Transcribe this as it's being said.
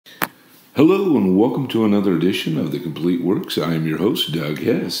Hello and welcome to another edition of The Complete Works. I am your host, Doug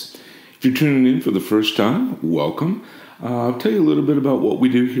Hess. If you're tuning in for the first time, welcome. I'll tell you a little bit about what we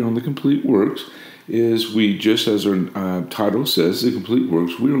do here on The Complete Works. Is we, just as our title says, The Complete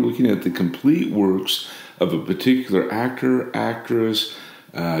Works, we are looking at the complete works of a particular actor, actress,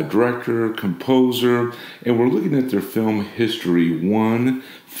 director, composer, and we're looking at their film history one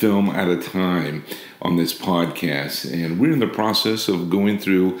film at a time on this podcast. And we're in the process of going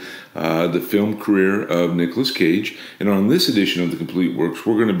through the film career of Nicolas Cage. And on this edition of The Complete Works,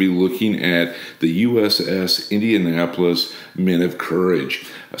 we're going to be looking at the USS Indianapolis Men of Courage,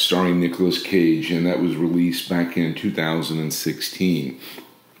 starring Nicolas Cage, and that was released back in 2016.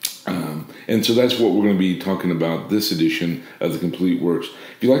 And so that's what we're going to be talking about this edition of The Complete Works.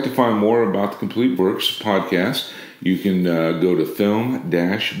 If you'd like to find more about The Complete Works podcast, you can go to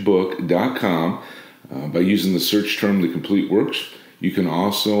film-book.com by using the search term The Complete Works. You can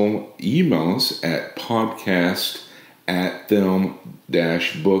also email us at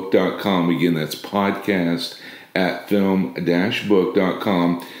podcast@film-book.com. Again, that's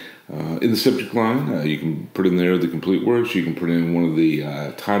podcast@film-book.com. In the subject line, you can put in there The Complete Works. You can put in one of the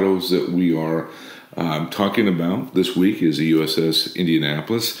titles that we are talking about this week is the USS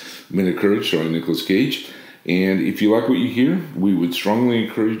Indianapolis Men of Courage, starring Nicolas Cage. And if you like what you hear, we would strongly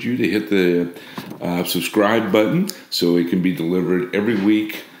encourage you to hit the subscribe button so it can be delivered every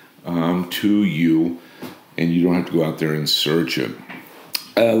week to you, and you don't have to go out there and search it.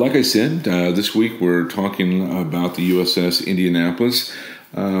 Like I said, this week we're talking about the USS Indianapolis.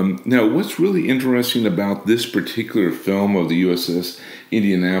 Now, what's really interesting about this particular film of the USS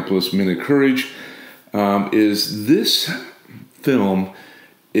Indianapolis Men of Courage is this film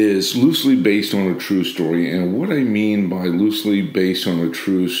is loosely based on a true story. And what I mean by loosely based on a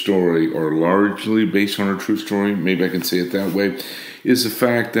true story, or largely based on a true story, maybe I can say it that way, is the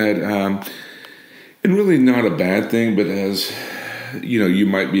fact that, and really not a bad thing, but as you know, you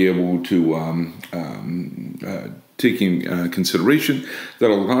might be able to taking consideration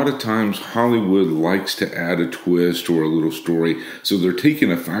that a lot of times Hollywood likes to add a twist or a little story. So they're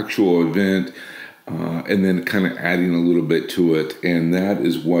taking a factual event and then kind of adding a little bit to it. And that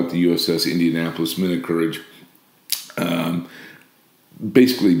is what the USS Indianapolis Men of Courage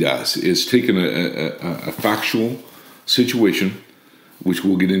basically does, is taking a factual situation, which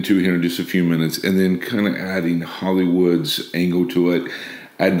we'll get into here in just a few minutes, and then kind of adding Hollywood's angle to it,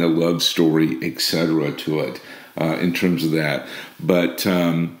 adding a love story, etc. to it. In terms of that. But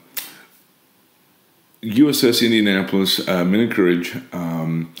USS Indianapolis, Men of Courage,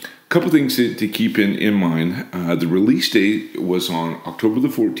 couple things to keep in mind. The release date was on October the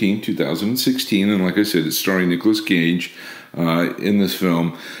 14th, 2016, and like I said, it's starring Nicolas Cage in this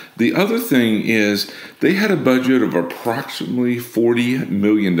film. The other thing is they had a budget of approximately $40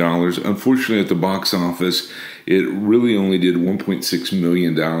 million. Unfortunately, at the box office, it really only did $1.6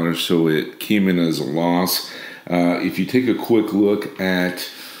 million, so it came in as a loss. If you take a quick look at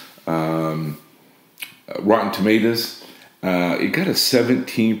Rotten Tomatoes, it got a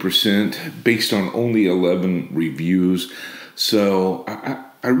 17% based on only 11 reviews. So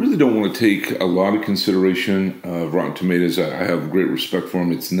I really don't want to take a lot of consideration of Rotten Tomatoes. I have great respect for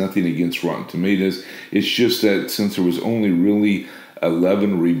them. It's nothing against Rotten Tomatoes. It's just that since there was only really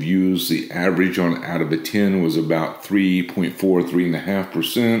 11 reviews, the average on out of a 10 was about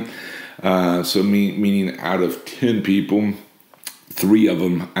 3.5%. So meaning out of 10 people, 3 of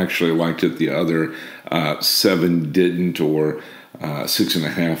them actually liked it. The other 7 didn't, or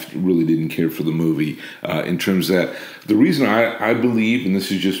 6.5 really didn't care for the movie. In terms of that, the reason I believe, and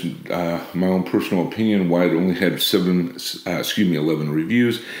this is just my own personal opinion, why it only had 11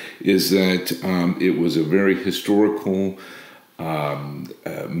 reviews, is that it was a very historical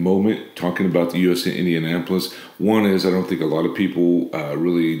moment talking about the USS Indianapolis. One is, I don't think a lot of people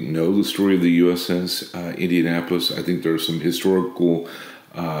really know the story of the USS Indianapolis. I think there are some historical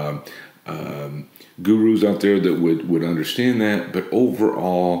gurus out there that would understand that. But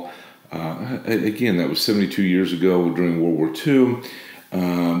overall, again, that was 72 years ago during World War II.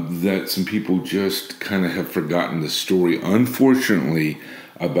 That some people just kind of have forgotten the story, unfortunately,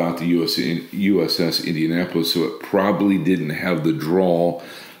 about the USS Indianapolis, so it probably didn't have the draw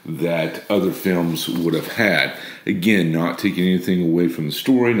that other films would have had. Again, not taking anything away from the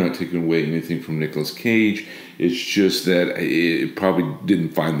story, not taking away anything from Nicolas Cage. It's just that it probably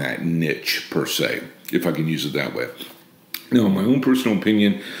didn't find that niche, per se, if I can use it that way. Now, in my own personal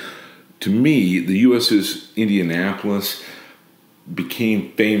opinion, to me, the USS Indianapolis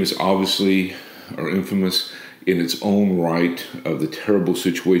became famous, obviously, or infamous, in its own right of the terrible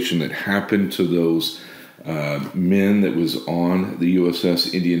situation that happened to those men that was on the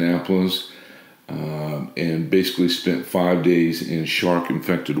USS Indianapolis, and basically spent 5 days in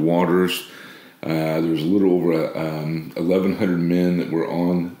shark-infected waters. There was a little over 1,100 men that were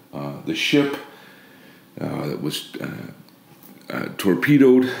on the ship that was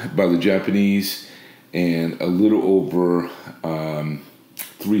torpedoed by the Japanese, and a little over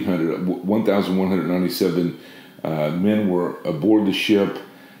 1,197 men were aboard the ship,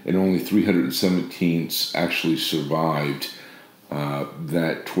 and only 317 actually survived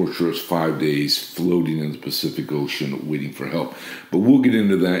that torturous 5 days floating in the Pacific Ocean waiting for help. But we'll get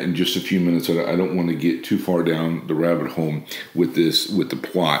into that in just a few minutes. I don't want to get too far down the rabbit hole with the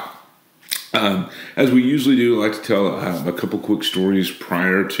plot. As we usually do, I like to tell a couple quick stories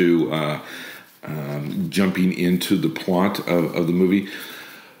prior to jumping into the plot of the movie.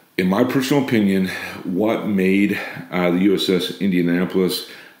 In my personal opinion, what made the USS Indianapolis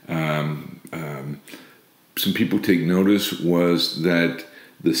some people take notice was that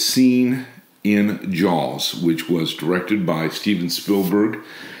the scene in Jaws, which was directed by Steven Spielberg,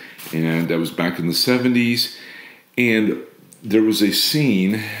 and that was back in the 70s, and there was a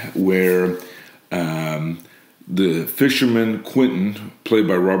scene where the fisherman Quentin, played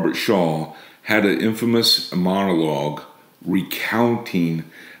by Robert Shaw, had an infamous monologue recounting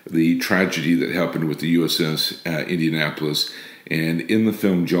the tragedy that happened with the USS Indianapolis. And in the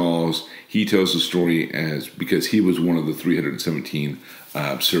film Jaws, he tells the story because he was one of the 317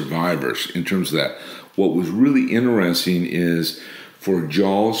 survivors. In terms of that, what was really interesting is for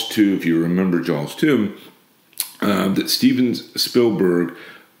Jaws 2, if you remember Jaws 2, that Steven Spielberg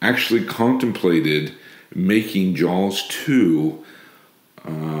actually contemplated making Jaws 2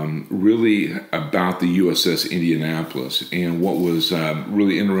 really about the USS Indianapolis. And what was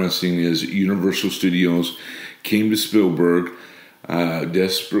really interesting is Universal Studios came to Spielberg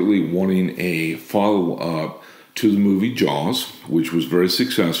desperately wanting a follow-up to the movie Jaws, which was very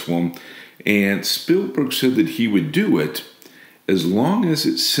successful. And Spielberg said that he would do it as long as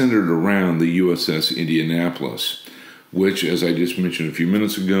it centered around the USS Indianapolis, which, as I just mentioned a few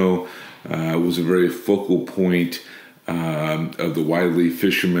minutes ago, was a very focal point of the wily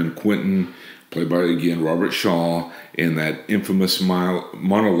fisherman Quentin, played by, again, Robert Shaw, and that infamous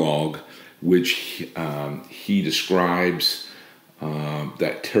monologue, which he describes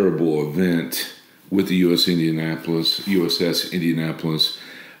that terrible event with the USS Indianapolis,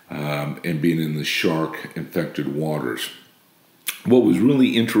 and being in the shark-infected waters. What was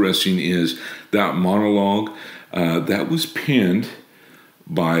really interesting is that monologue that was penned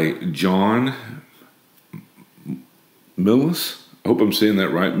by John Millis. I hope I'm saying that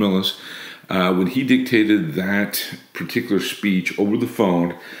right, Millis. When he dictated that particular speech over the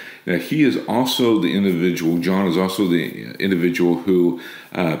phone. Now, he is also the individual, John is also the individual who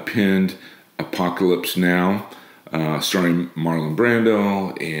penned Apocalypse Now, starring Marlon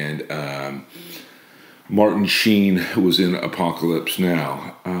Brando, and Martin Sheen, who was in Apocalypse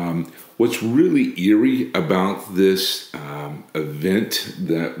Now. What's really eerie about this event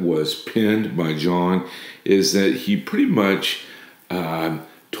that was penned by John is that he pretty much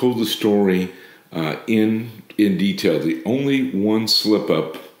told the story in detail. The only one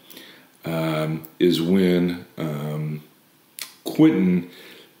slip-up is when Quentin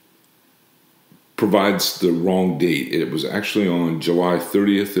provides the wrong date. It was actually on July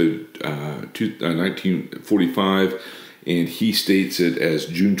 30th of 1945, and he states it as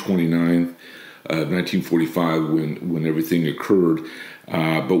June 29th of 1945 when everything occurred.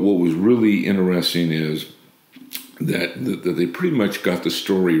 But what was really interesting is that they pretty much got the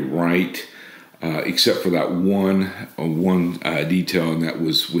story right, except for that one detail, and that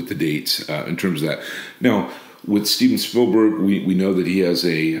was with the dates in terms of that. Now, with Steven Spielberg, we know that he has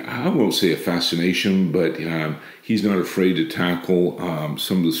I won't say a fascination, but he's not afraid to tackle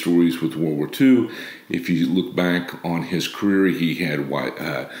some of the stories with World War II. If you look back on his career, he had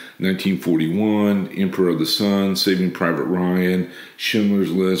 1941, Emperor of the Sun, Saving Private Ryan,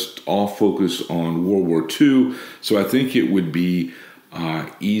 Schindler's List, all focused on World War II. So I think it would be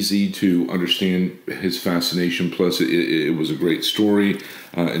easy to understand his fascination. Plus, it was a great story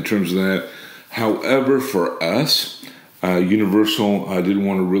in terms of that. However, for us, Universal didn't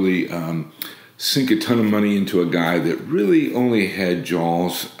want to really sink a ton of money into a guy that really only had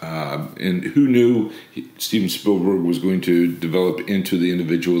Jaws, and who knew Steven Spielberg was going to develop into the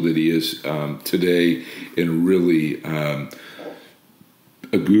individual that he is today, and really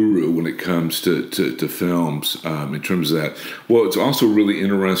a guru when it comes to films in terms of that. Well, it's also really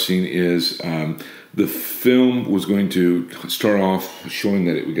interesting is the film was going to start off showing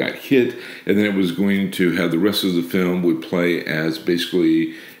that it got hit, and then it was going to have the rest of the film would play as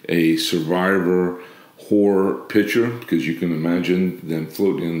basically a survivor horror picture, because you can imagine them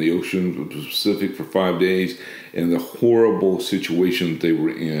floating in the ocean Pacific for 5 days and the horrible situation that they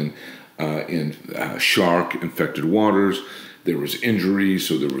were in shark-infected waters. There was injury,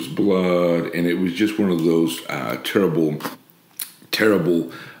 so there was blood, and it was just one of those terrible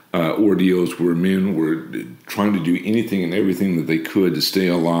ordeals where men were trying to do anything and everything that they could to stay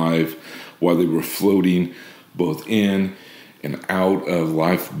alive while they were floating both in and out of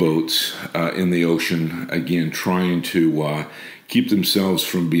lifeboats in the ocean, again, trying to keep themselves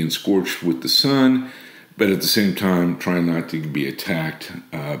from being scorched with the sun, but at the same time, trying not to be attacked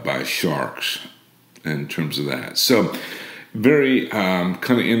by sharks in terms of that. So, very kind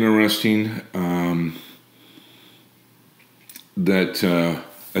of interesting that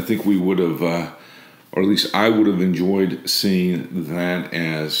I think we would have, or at least I would have enjoyed seeing that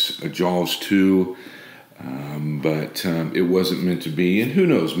as a Jaws 2, but it wasn't meant to be. And who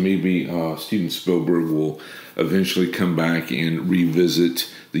knows, maybe Steven Spielberg will eventually come back and revisit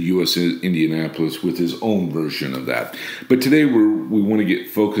the USS Indianapolis with his own version of that. But today we want to get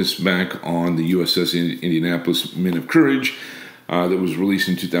focused back on the USS Indianapolis Men of Courage that was released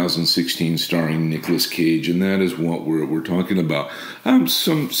in 2016, starring Nicolas Cage, and that is what we're talking about.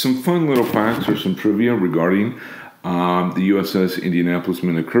 Some fun little facts or some trivia regarding the USS Indianapolis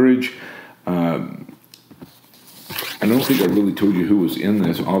Men of Courage. I don't think I really told you who was in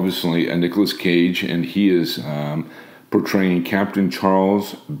this. Obviously, Nicolas Cage, and he is portraying Captain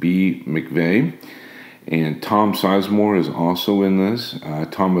Charles B. McVeigh. And Tom Sizemore is also in this.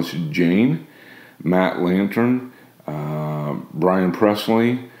 Thomas Jane, Matt Lantern, Brian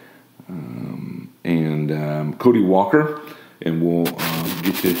Presley, and Cody Walker. And we'll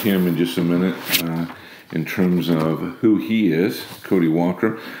get to him in just a minute in terms of who he is, Cody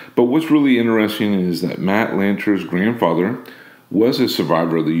Walker. But what's really interesting is that Matt Lanter's grandfather was a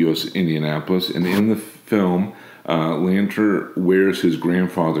survivor of the U.S. Indianapolis, and in the film, Lanter wears his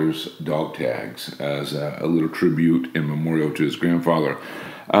grandfather's dog tags as a little tribute and memorial to his grandfather.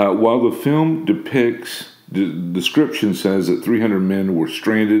 While the film depicts, the description says that 300 men were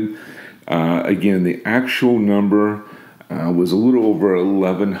stranded, again, the actual number was a little over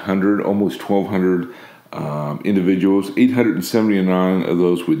 1,100, almost 1,200 individuals. 879 of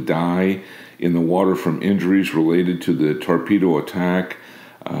those would die in the water from injuries related to the torpedo attack,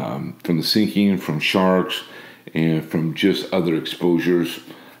 from the sinking, from sharks, and from just other exposures.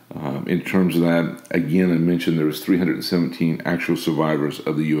 In terms of that, again, I mentioned there was 317 actual survivors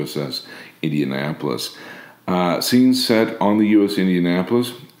of the USS Indianapolis. Scenes set on the U.S.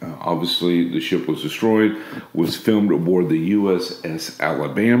 Indianapolis, obviously the ship was destroyed, was filmed aboard the USS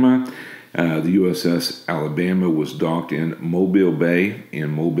Alabama. The USS Alabama was docked in Mobile Bay in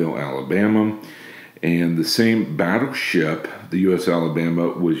Mobile, Alabama. And the same battleship, the USS Alabama,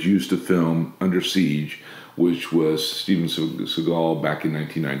 was used to film Under Siege, which was Steven Seagal back in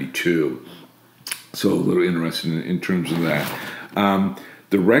 1992. So a little interesting in terms of that.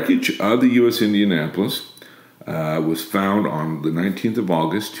 The wreckage of the U.S. Indianapolis was found on the 19th of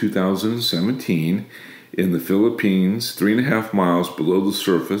August, 2017, in the Philippines, 3.5 miles below the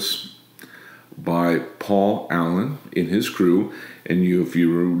surface, by Paul Allen and his crew. And if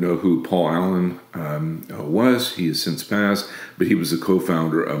you know who Paul Allen was, he has since passed, but he was the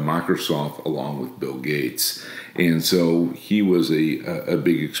co-founder of Microsoft along with Bill Gates. And so he was a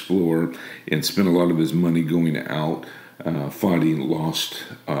big explorer and spent a lot of his money going out finding lost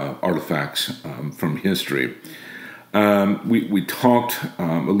artifacts from history. We talked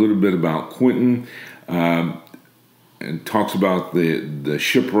a little bit about Quentin, and talks about the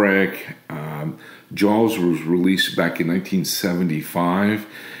shipwreck. Jaws was released back in 1975,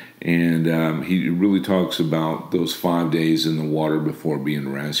 and he really talks about those 5 days in the water before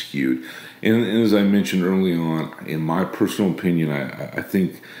being rescued. And as I mentioned early on, in my personal opinion, I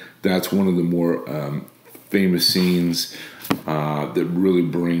think that's one of the more famous scenes that really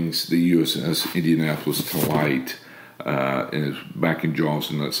brings the USS Indianapolis to light. And it's back in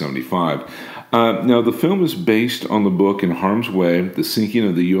Jaws in 1975. Now, the film is based on the book In Harm's Way, The Sinking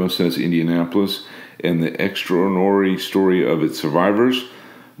of the USS Indianapolis, and the Extraordinary Story of Its Survivors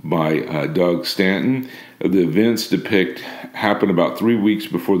by Doug Stanton. The events happened about 3 weeks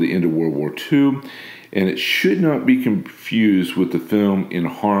before the end of World War II, and it should not be confused with the film In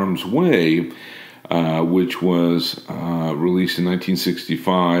Harm's Way, which was released in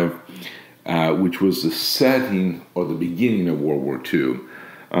 1965, which was the setting or the beginning of World War II.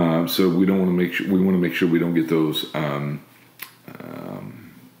 So we want to make sure we don't get those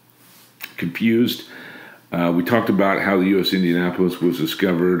confused. We talked about how the U.S. Indianapolis was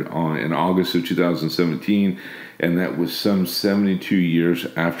discovered in August of 2017, and that was some 72 years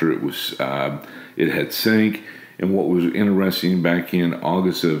after it had sank. And what was interesting, back in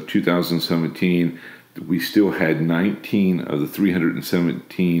August of 2017, we still had 19 of the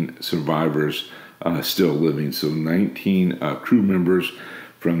 317 survivors still living. So 19 crew members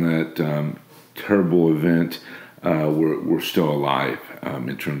from that terrible event were still alive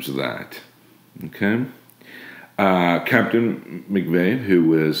in terms of that. Okay. Captain McVeigh, who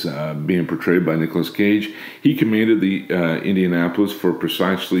was being portrayed by Nicolas Cage, he commanded the Indianapolis for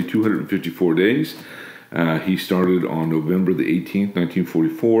precisely 254 days. He started on November the 18th,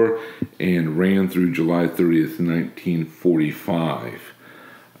 1944, and ran through July 30th, 1945,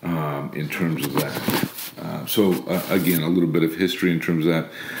 in terms of that. So, again, a little bit of history in terms of that.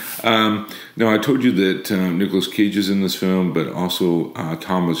 Now, I told you that Nicolas Cage is in this film, but also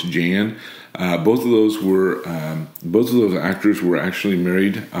Thomas Jane. Both of those actors were actually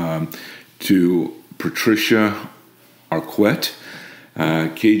married to Patricia Arquette.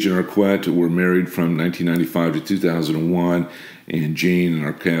 Cage and Arquette were married from 1995 to 2001, and Jane and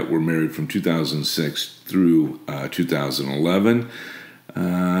Arquette were married from 2006 through 2011.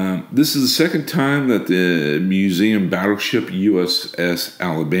 This is the second time that the museum battleship USS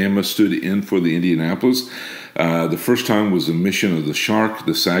Alabama stood in for the Indianapolis. The first time was the Mission of the Shark,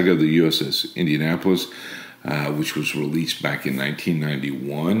 the saga of the USS Indianapolis, which was released back in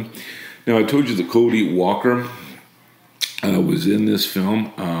 1991. Now, I told you that Cody Walker was in this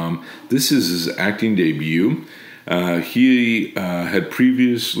film. This is his acting debut. He had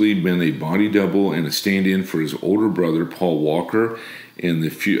previously been a body double and a stand-in for his older brother, Paul Walker, in the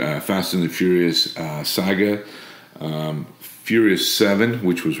Fast and the Furious saga, Furious 7,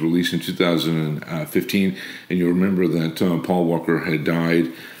 which was released in 2015. And you'll remember that Paul Walker had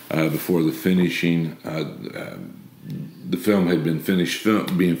died before the finishing. The film had been finished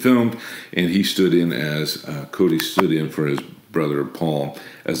being filmed, and he stood in as Cody stood in for his brother Paul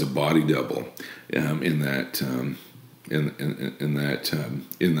as a body double in that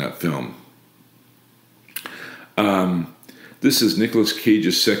film. This is Nicolas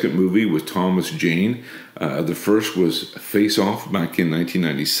Cage's second movie with Thomas Jane. The first was Face Off back in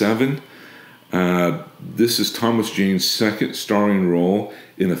 1997. This is Thomas Jane's second starring role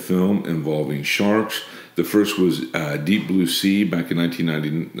in a film involving sharks. The first was Deep Blue Sea back in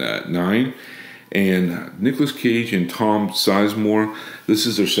 1999. And Nicolas Cage and Tom Sizemore, this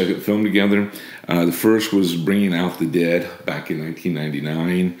is their second film together. The first was Bringing Out the Dead back in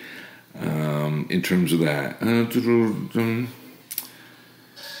 1999. In terms of that. And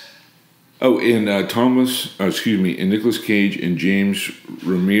Nicolas Cage and James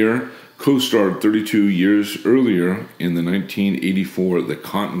Remire co-starred 32 years earlier in the 1984 The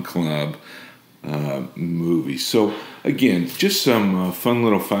Cotton Club movie. So again, just some fun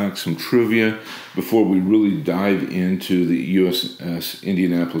little facts, some trivia before we really dive into the USS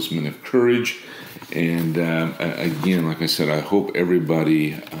Indianapolis Men of Courage. And again, like I said, I hope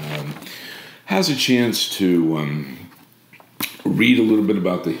everybody has a chance to read a little bit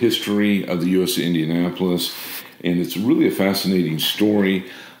about the history of the USS Indianapolis. And it's really a fascinating story.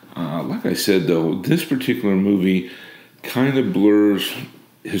 Like I said, though, this particular movie kind of blurs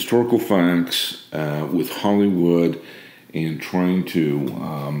historical facts with Hollywood and trying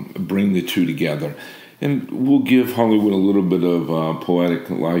to bring the two together. And we'll give Hollywood a little bit of poetic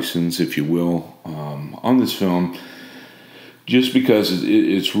license, if you will, on this film, just because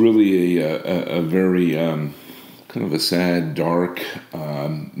it's really a very kind of a sad, dark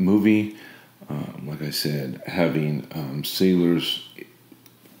movie. Like I said, having sailors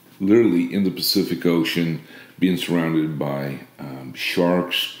literally in the Pacific Ocean being surrounded by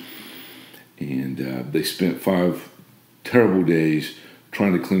sharks, and they spent 5 terrible days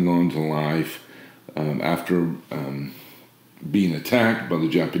trying to cling on to life after being attacked by the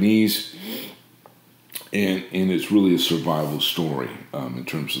Japanese, and it's really a survival story in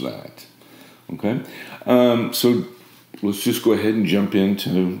terms of that. Okay, so let's just go ahead and jump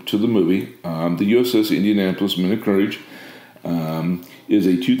into the movie. The USS Indianapolis Men of Courage is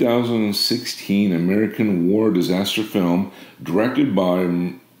a 2016 American war disaster film directed by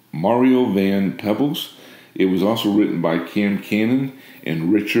Mario Van Peebles. It was also written by Cam Cannon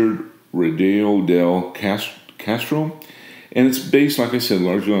and Richard Rodeo del Castro. And it's based, like I said,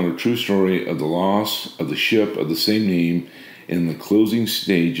 largely on a true story of the loss of the ship of the same name in the closing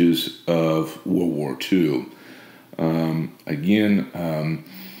stages of World War II.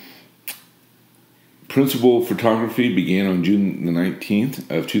 Principal photography began on June the 19th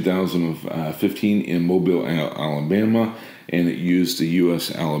of 2015 in Mobile, Alabama, and it used the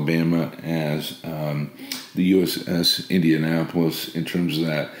U.S. Alabama as the USS Indianapolis in terms of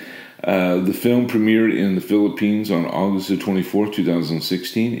that. The film premiered in the Philippines on August the 24th,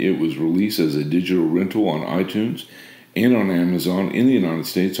 2016. It was released as a digital rental on iTunes and on Amazon in the United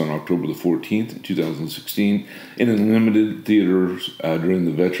States on October the 14th, 2016, and in limited theaters during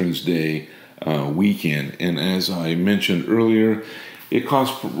the Veterans Day weekend. And as I mentioned earlier, it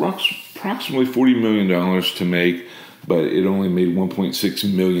cost approximately $40 million to make, but it only made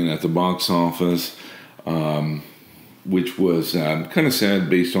 $1.6 million at the box office, which was kind of sad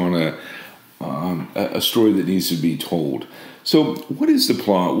based on a story that needs to be told. So what is the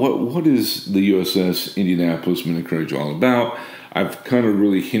plot? What is the USS Indianapolis Mini Courage all about? I've kind of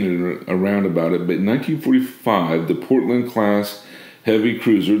really hinted around about it, but in 1945, the Portland-class heavy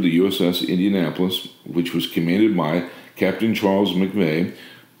cruiser, the USS Indianapolis, which was commanded by Captain Charles McVeigh,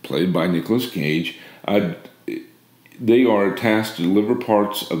 played by Nicolas Cage, they are tasked to deliver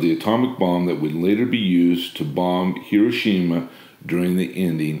parts of the atomic bomb that would later be used to bomb Hiroshima during the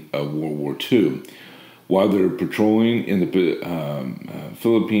ending of World War II. While they're patrolling in the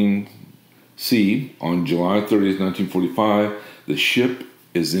Philippine Sea on July 30th, 1945, the ship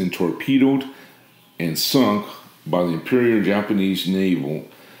is then torpedoed and sunk by the Imperial Japanese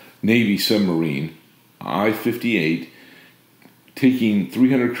Navy submarine I-58, taking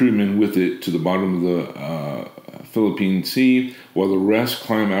 300 crewmen with it to the bottom of the Philippine Sea, while the rest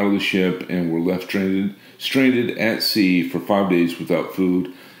climb out of the ship and were left stranded at sea for 5 days without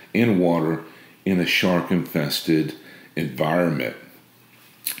food and water in a shark-infested environment.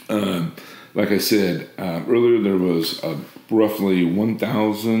 Like I said earlier, there was roughly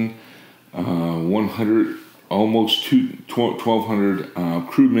 1,100, almost 1,200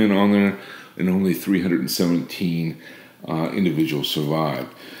 crewmen on there, and only 317 individuals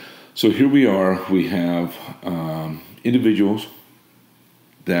survived. So here we are. We have individuals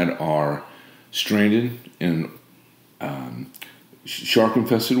that are stranded in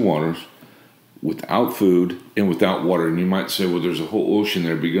shark-infested waters without food and without water. And you might say, well, there's a whole ocean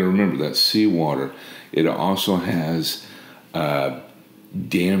there, but you got to remember that's seawater. It also has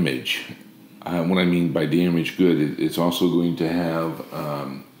damage. What I mean by damage good, it's also going to have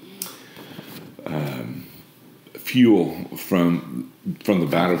fuel from the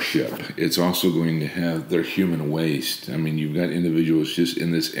battleship. It's also going to have their human waste. I mean, you've got individuals just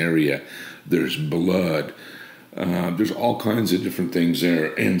in this area. There's blood. There's all kinds of different things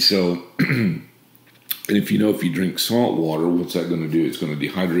there. And so, and if you drink salt water, what's that going to do? It's going to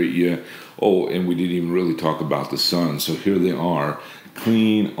dehydrate you. Oh, and we didn't even really talk about the sun. So here they are,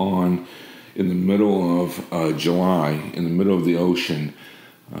 clean on in the middle of July, in the middle of the ocean,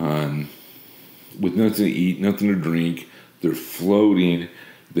 with nothing to eat, nothing to drink. They're floating.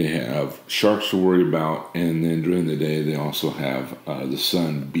 They have sharks to worry about, and then during the day they also have the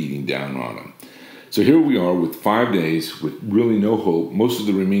sun beating down on them. So here we are with 5 days with really no hope. Most of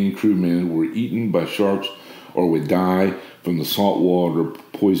the remaining crewmen were eaten by sharks or would die from the salt water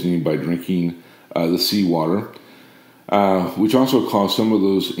poisoning by drinking the seawater, which also caused some of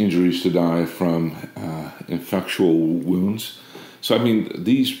those injuries to die from infectious wounds. So, I mean,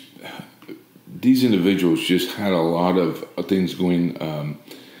 these individuals just had a lot of things going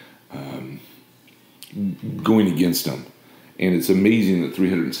against them. And it's amazing that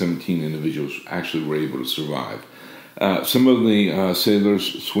 317 individuals actually were able to survive. Some of the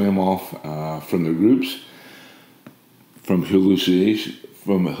sailors swam off from their groups from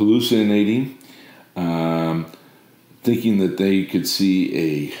hallucinating, thinking that they could see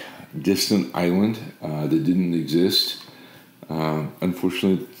a distant island that didn't exist.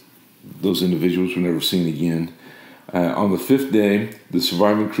 Unfortunately, those individuals were never seen again. On the fifth day, the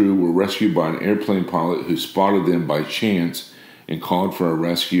surviving crew were rescued by an airplane pilot who spotted them by chance and called for a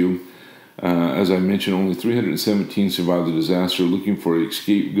rescue. As I mentioned, only 317 survived the disaster. Looking for a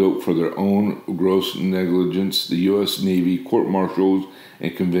scapegoat for their own gross negligence, the U.S. Navy court-martials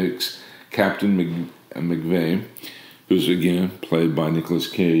and convicts Captain McVeigh, who's again played by Nicolas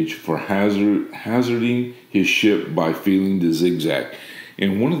Cage, for hazarding his ship by failing to zigzag.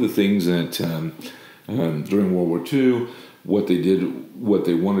 And one of the things that during World War II, what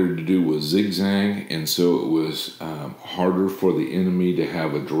they wanted to do was zigzag, and so it was harder for the enemy to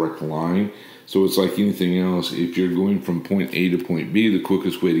have a direct line. So it's like anything else. If you're going from point A to point B, the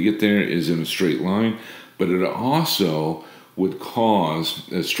quickest way to get there is in a straight line. But it also would cause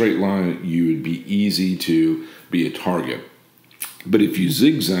a straight line. You would be easy to be a target. But if you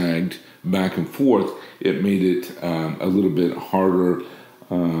zigzagged back and forth, it made it a little bit harder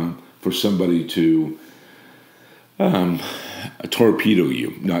for somebody to torpedo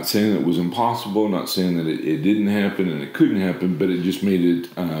you. Not saying it was impossible, not saying that it didn't happen and it couldn't happen, but it just made it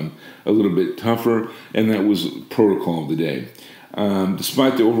a little bit tougher, and that was protocol of the day.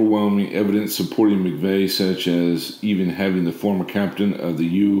 Despite the overwhelming evidence supporting McVeigh, such as even having the former captain of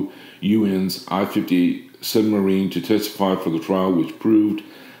the UN's I-58 submarine to testify for the trial, which proved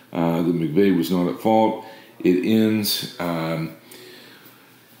that McVeigh was not at fault, it ends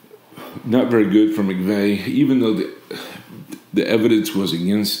not very good for McVeigh, even though the evidence was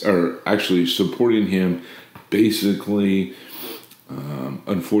against, or actually supporting him. Basically,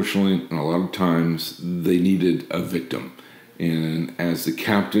 unfortunately, and a lot of times, they needed a victim. And as the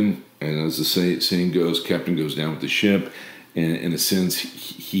captain, and as the saying goes, captain goes down with the ship, and in a sense,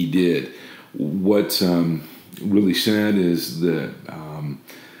 he did. What's really sad is that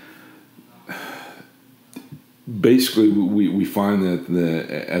basically we find that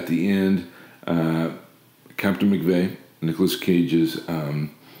at the end, Captain McVeigh, Nicolas Cage's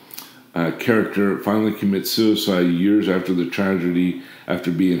character, finally commits suicide years after the tragedy,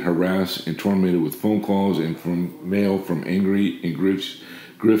 after being harassed and tormented with phone calls and from mail from angry and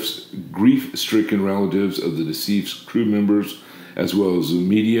grief-stricken relatives of the deceased crew members, as well as the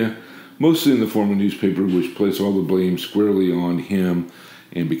media, mostly in the form of newspaper, which placed all the blame squarely on him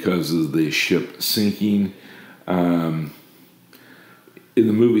and because of the ship sinking. In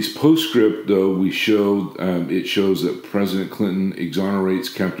the movie's postscript, though, it shows that President Clinton exonerates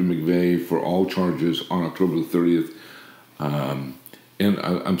Captain McVeigh for all charges on October the 30th.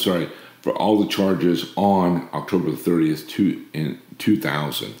 For all the charges on October the 30th in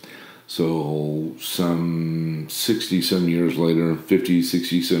 2000. So some 60-some years later, 50,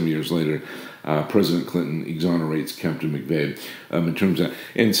 60-some years later, President Clinton exonerates Captain McVeigh in terms of,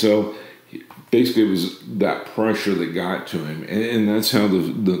 and so basically it was that pressure that got to him, and that's how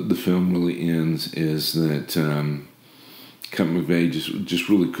the film really ends, is that Captain McVeigh just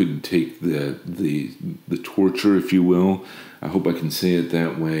really couldn't take the torture, if you will. I hope I can say it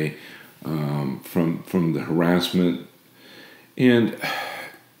that way, from the harassment, and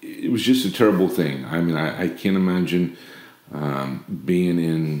it was just a terrible thing. I mean, I can't imagine being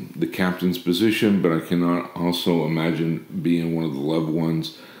in the captain's position, but I cannot also imagine being one of the loved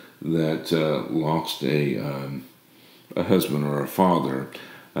ones that lost a husband or a father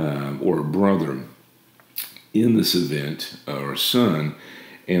or a brother in this event, or a son,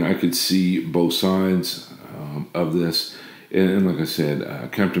 and I could see both sides of this. And like I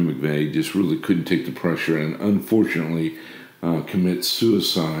said, Captain McVeigh just really couldn't take the pressure, and unfortunately commits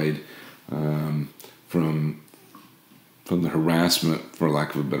suicide from the harassment, for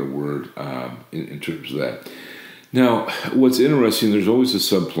lack of a better word, in terms of that. Now, what's interesting, there's always a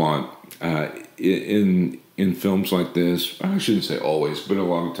subplot in films like this. I shouldn't say always, but a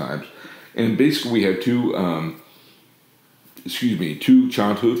lot of times. And basically, we have two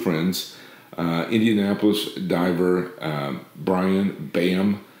childhood friends. Indianapolis diver Brian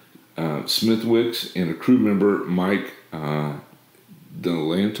Bam Smithwicks and a crew member, Mike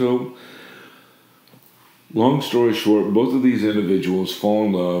Delanto. Long story short, both of these individuals fall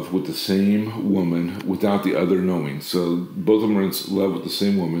in love with the same woman without the other knowing. So both of them are in love with the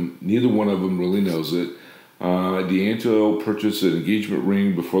same woman. Neither one of them really knows it. D'Anto purchased an engagement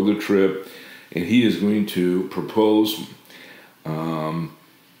ring before the trip, and he is going to propose.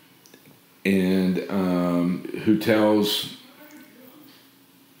 Who tells,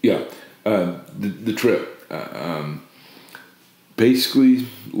 the trip. Basically,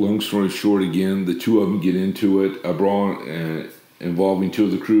 long story short, again, the two of them get into it, a brawl involving two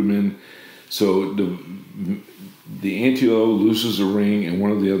of the crewmen. So D'Anto loses a ring, and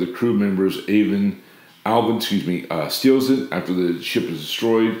one of the other crew members, Alvin, steals it after the ship is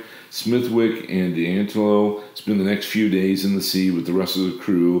destroyed. Smithwick and D'Anto spend the next few days in the sea with the rest of the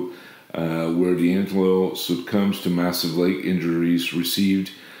crew, where D'Anto succumbs to massive leg injuries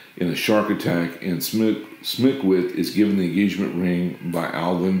received in a shark attack, and Smithwick is given the engagement ring by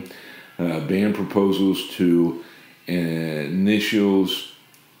Alvin. Bam proposes to Antonio's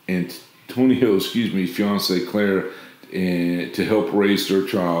fiancée Claire to help raise their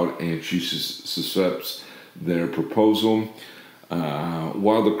child, and she accepts their proposal.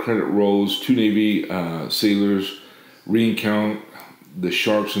 While the credit rolls, two Navy sailors re-encounter the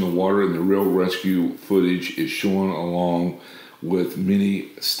sharks in the water, and the real rescue footage is shown along with many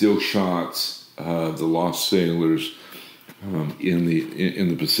still shots of the lost sailors in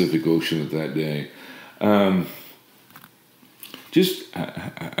the Pacific Ocean at that day. A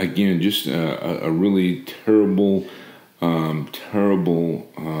really terrible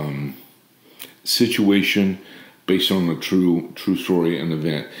situation based on a true story and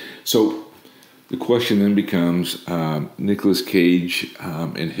event. So the question then becomes Nicolas Cage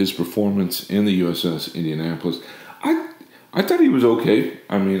and his performance in the USS Indianapolis. I thought he was okay.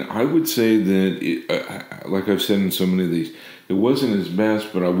 I mean, I would say that, like I've said in so many of these, it wasn't his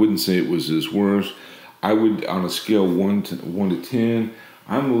best, but I wouldn't say it was his worst. I would, on a scale 1 to 10,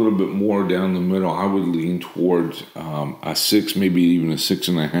 I'm a little bit more down the middle. I would lean towards a 6, maybe even a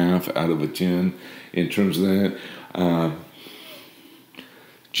 6.5 out of a 10 in terms of that.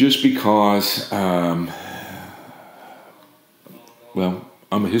 Just because, well,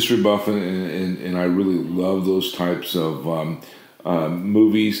 I'm a history buff, and I really love those types of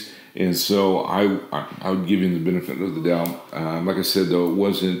movies, and so I would give him the benefit of the doubt. Like I said, though, it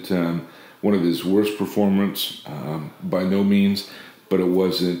wasn't one of his worst performances by no means, but it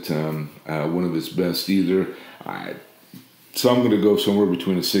wasn't one of his best either. So I'm going to go somewhere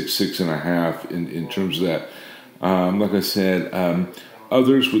between a 6, 6.5 in terms of that. Like I said,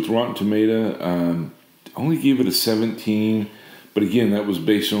 others with Rotten Tomato only gave it a 17. But again, that was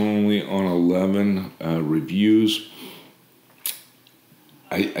based only on 11 reviews.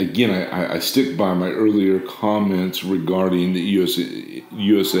 I stick by my earlier comments regarding the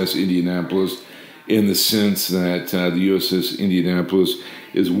USS Indianapolis, in the sense that the USS Indianapolis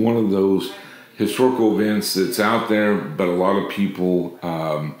is one of those historical events that's out there, but a lot of people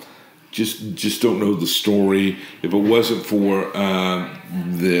just don't know the story. If it wasn't for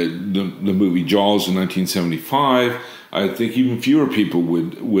the movie Jaws in 1975, I think even fewer people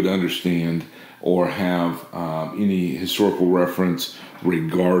would understand or have any historical reference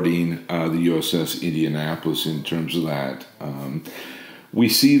regarding the USS Indianapolis in terms of that. We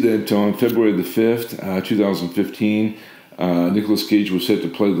see that on February the 5th, 2015, Nicolas Cage was set to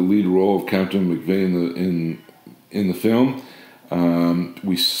play the lead role of Captain McVeigh in the film.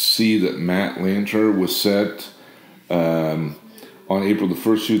 We see that Matt Lanter was set on April the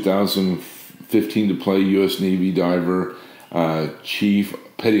 1st, 2015 to play U.S. Navy diver Chief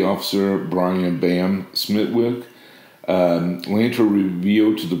Petty Officer Brian Bam Smithwick. Lanter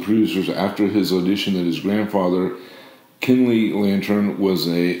revealed to the producers after his audition that his grandfather, Kinley Lantern, was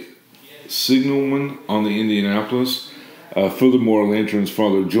a signalman on the Indianapolis. Furthermore, Lantern's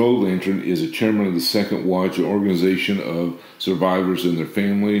father, Joe Lantern, is a chairman of the Second Watch, an organization of survivors and their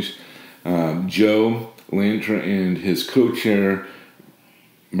families. Joe Lantern and his co-chair,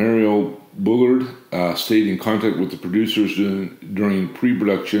 Mario Bullard, stayed in contact with the producers during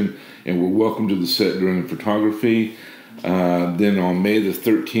pre-production and were welcomed to the set during photography. Then on May the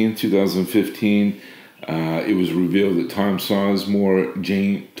 13th, 2015, it was revealed that Tom Sizemore,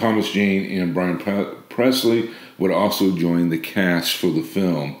 Thomas Jane, and Brian Presley would also join the cast for the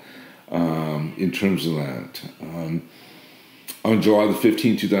film in terms of that. On July the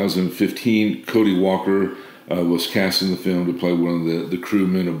 15th, 2015, Cody Walker was cast in the film to play one of the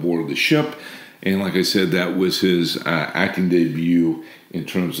crewmen aboard the ship. And like I said, that was his acting debut in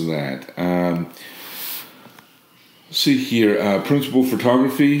terms of that. See here, principal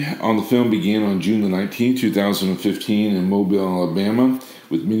photography on the film began on June the 19th, 2015 in Mobile, Alabama,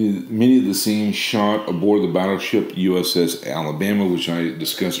 with many of the scenes shot aboard the battleship USS Alabama, which I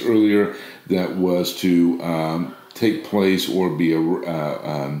discussed earlier, that was to take place or be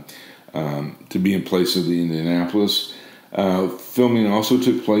to be in place of the Indianapolis. Filming also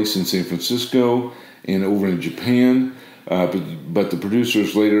took place in San Francisco and over in Japan, but the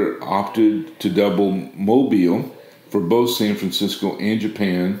producers later opted to double Mobile for both San Francisco and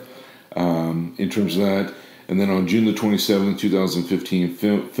Japan in terms of that. And then on June the 27th, 2015,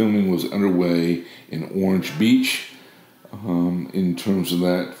 filming was underway in Orange Beach in terms of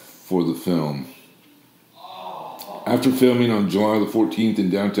that for the film. After filming on July the 14th in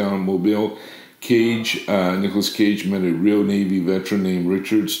downtown Mobile, Nicolas Cage met a real Navy veteran named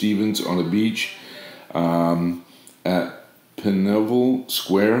Richard Stevens on a beach at Peneville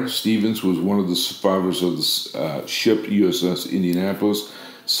Square. Stevens was one of the survivors of the ship USS Indianapolis.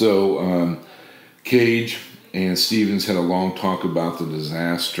 So Cage and Stevens had a long talk about the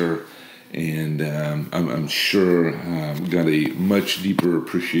disaster, and I'm sure got a much deeper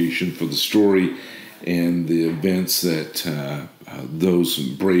appreciation for the story and the events that those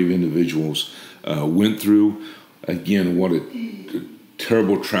brave individuals went through. Again, what a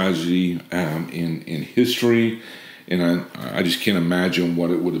terrible tragedy in history. And I just can't imagine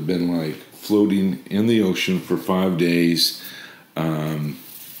what it would have been like floating in the ocean for 5 days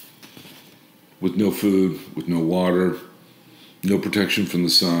with no food, with no water, no protection from the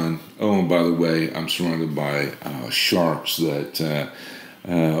sun. Oh, and by the way, I'm surrounded by sharks that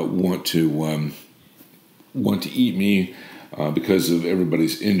want to eat me because of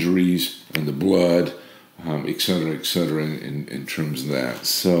everybody's injuries and the blood, et cetera, in terms of that.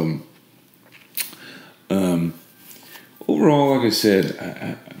 So Overall, like I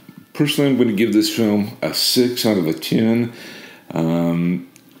said, personally, I'm going to give this film a 6 out of a 10.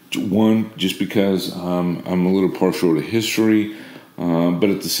 One, just because I'm a little partial to history, but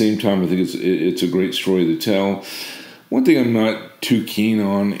at the same time, I think it's a great story to tell. One thing I'm not too keen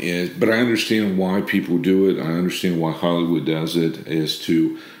on is, but I understand why people do it. I understand why Hollywood does it, is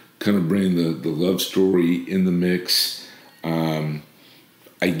to kind of bring the love story in the mix. I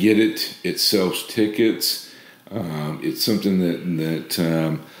get it. It sells tickets. It's something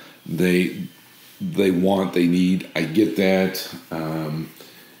that they want, they need. I get that.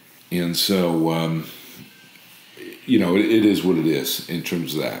 And so, it is what it is in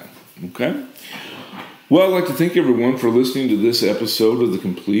terms of that. Okay? Well, I'd like to thank everyone for listening to this episode of The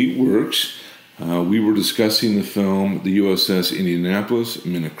Complete Works. We were discussing the film The USS Indianapolis,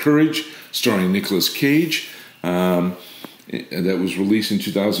 Men of Courage, starring Nicolas Cage. That was released in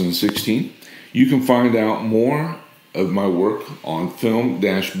 2016. You can find out more of my work on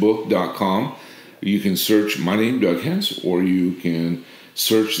film-book.com. You can search my name, Doug Hess, or you can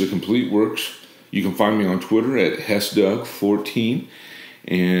search The Complete Works. You can find me on Twitter at HessDoug14.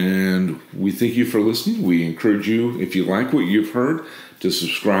 And we thank you for listening. We encourage you, if you like what you've heard, to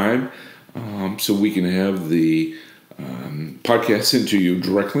subscribe so we can have the podcast sent to you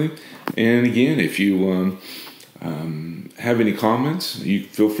directly. And again, if you have any comments, you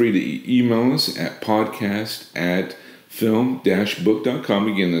feel free to email us at podcast@film-book.com.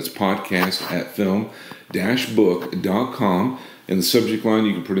 Again, that's podcast@film-book.com. In the subject line,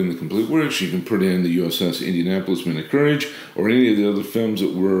 you can put in The Complete Works. You can put in the USS Indianapolis, Men of Courage, or any of the other films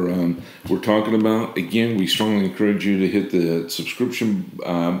that we're talking about. Again, we strongly encourage you to hit the subscription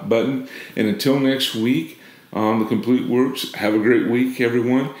button. And until next week on The Complete Works, have a great week,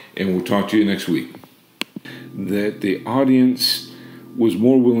 everyone, and we'll talk to you next week. That the audience was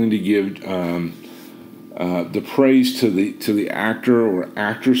more willing to give the praise to the actor or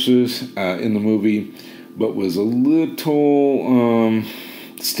actresses in the movie, but was a little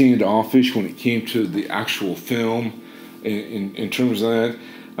standoffish when it came to the actual film. In terms of that,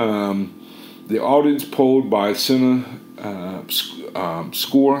 the audience polled by Cinema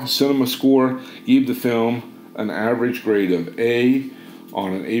Score gave the film an average grade of A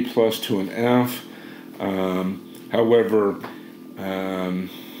on an A+ to an F. However,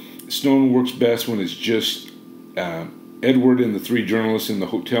 Stone works best when it's just Edward and the three journalists in the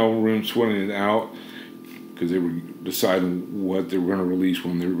hotel room sweating it out, because they were deciding what they were going to release,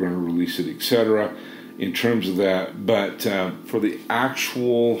 when they were going to release it, etc. in terms of that. But for the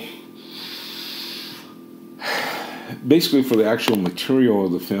actual material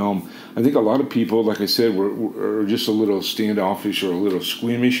of the film, I think a lot of people, like I said, were just a little standoffish or a little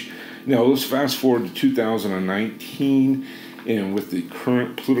squeamish. Now, let's fast forward to 2019, and with the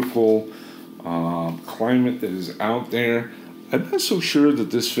current political climate that is out there, I'm not so sure that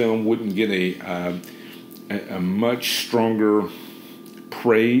this film wouldn't get a much stronger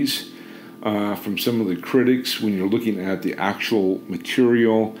praise from some of the critics when you're looking at the actual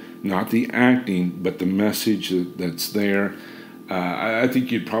material, not the acting, but the message that's there. I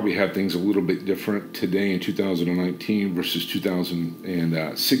think you'd probably have things a little bit different today in 2019 versus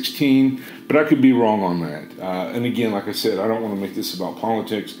 2016, but I could be wrong on that. And again, like I said, I don't want to make this about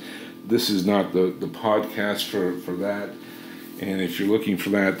politics. This is not the podcast for that. And if you're looking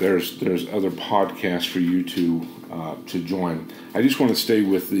for that, there's other podcasts for you to join. I just want to stay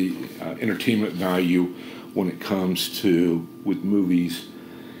with the entertainment value when it comes to with movies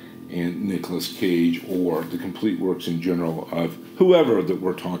and Nicolas Cage, or The Complete Works in general, of whoever that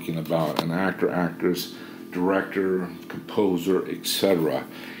we're talking about, an actor, actress, director, composer, etc.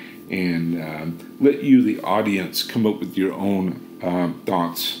 And let you, the audience, come up with your own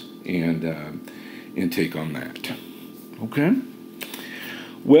thoughts and take on that. Okay?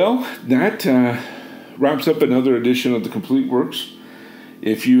 Well, that wraps up another edition of The Complete Works.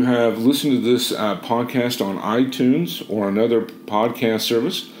 If you have listened to this podcast on iTunes or another podcast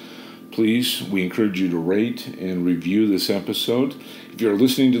service, please, we encourage you to rate and review this episode. If you're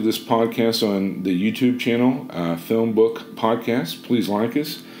listening to this podcast on the YouTube channel, FilmBook Podcast, please like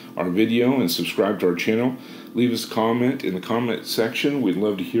us, our video, and subscribe to our channel. Leave us a comment in the comment section. We'd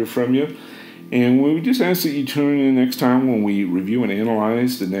love to hear from you. And we just ask that you tune in next time when we review and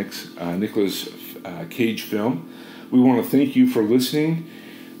analyze the next Nicolas Cage film. We want to thank you for listening.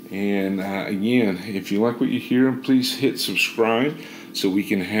 And again, if you like what you hear, please hit subscribe so we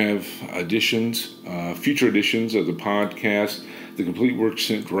can have future editions of the podcast, The Complete Works,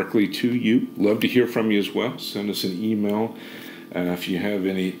 sent directly to you. Love to hear from you as well. Send us an email if you have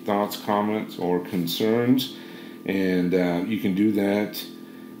any thoughts, comments, or concerns. And you can do that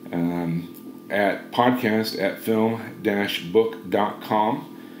at podcast@film-book.com.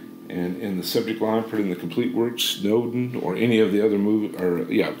 And in the subject line, put in the complete works, Snowden, or any of the other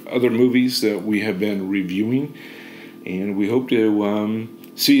other movies that we have been reviewing. And we hope to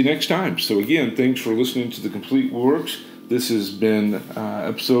see you next time. So again, thanks for listening to the complete works. This has been an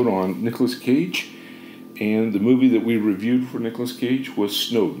episode on Nicolas Cage, and the movie that we reviewed for Nicolas Cage was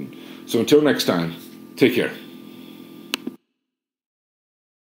Snowden. So until next time, take care.